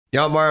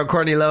Yo, Mario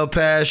Courtney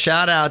Lopez.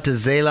 Shout out to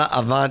Zayla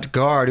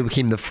Avant-Garde, who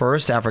became the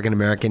first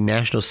African-American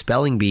National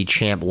Spelling Bee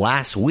champ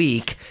last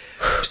week.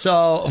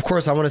 So, of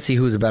course, I want to see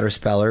who's a better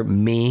speller,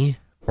 me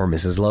or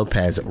Mrs.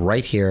 Lopez,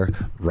 right here,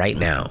 right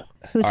now.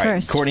 Who's All right,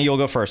 first? Courtney, you'll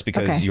go first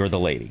because you're the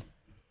lady.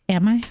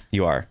 Am I?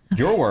 You are.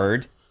 Your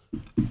word,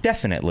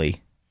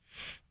 definitely.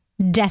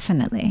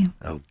 Definitely.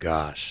 Oh,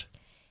 gosh.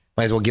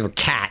 Might as well give a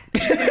cat.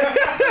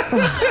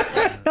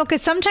 No,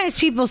 because sometimes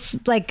people mix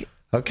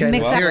Let's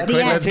up hear it, the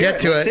quick. Let's end.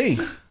 get to Let's it.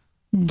 see.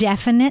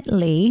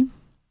 Definitely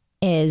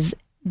is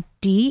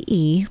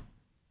DEFIN.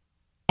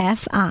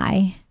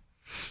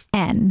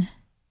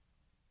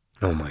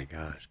 Oh, my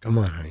gosh. Come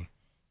on, honey.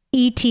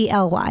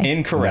 ETLY.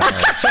 Incorrect.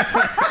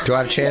 Do I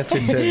have a chance to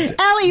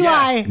LEY.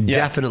 Yeah.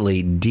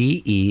 Definitely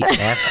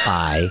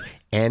DEFINITELY.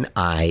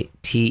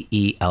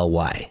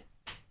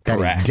 That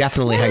Correct. is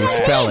definitely how you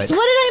spell it. What did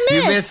I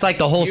miss? You missed like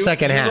the whole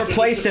second You half.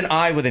 replaced an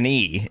I with an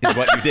E is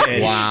what you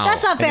did. Wow.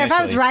 That's not fair. If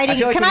I was writing,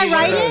 feel like can we I need one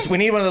write of those- it? We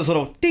need one of those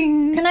little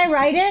ding. Can I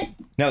write it?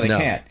 No, they No.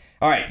 can't.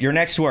 All right, your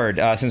next word.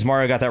 Since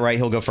Mario got that right,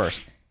 he'll go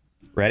first.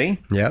 Ready?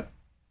 Yep.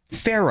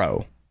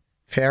 Pharaoh.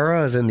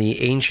 Pharaoh is in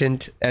the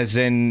ancient As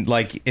in,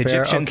 like,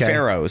 Egyptian okay.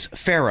 pharaohs.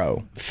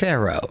 Pharaoh.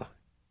 Pharaoh.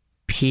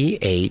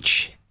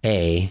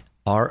 PHAROAH.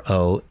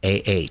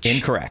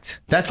 Incorrect.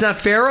 That's not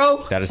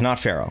Pharaoh? That is not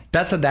Pharaoh.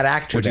 That's that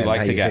actor. Would you then, like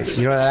how to say guess?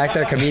 it. You know that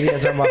actor, comedian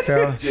talking about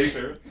Pharaoh? Jay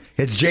Farrow.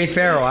 It's Jay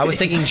Farrow. I was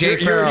thinking Jay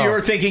Farrow.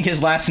 You're thinking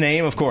his last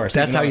name, of course.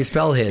 That's how you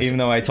spell his. Even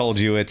though I told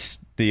you it's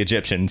the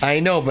Egyptians. I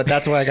know, but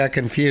that's why I got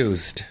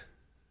confused.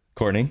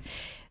 Courtney.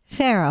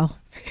 Pharaoh.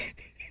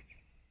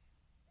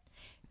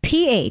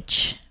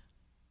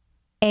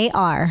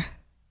 PHARR.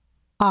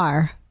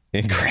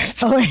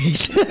 Incorrect. OH.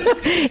 Is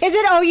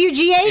it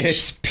OUGH?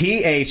 It's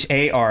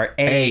PHARAOH.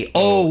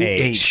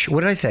 AOH. What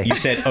did I say? You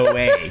said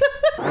OA.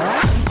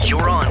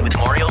 You're on with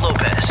Mario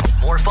Lopez.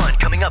 More fun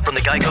coming up from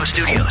the Geico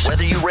Studios.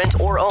 Whether you rent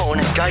or own,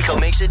 Geico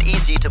makes it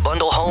easy to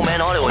bundle home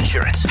and auto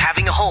insurance.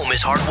 Having a home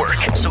is hard work,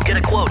 so get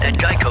a quote at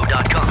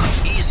geico.com.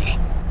 Easy.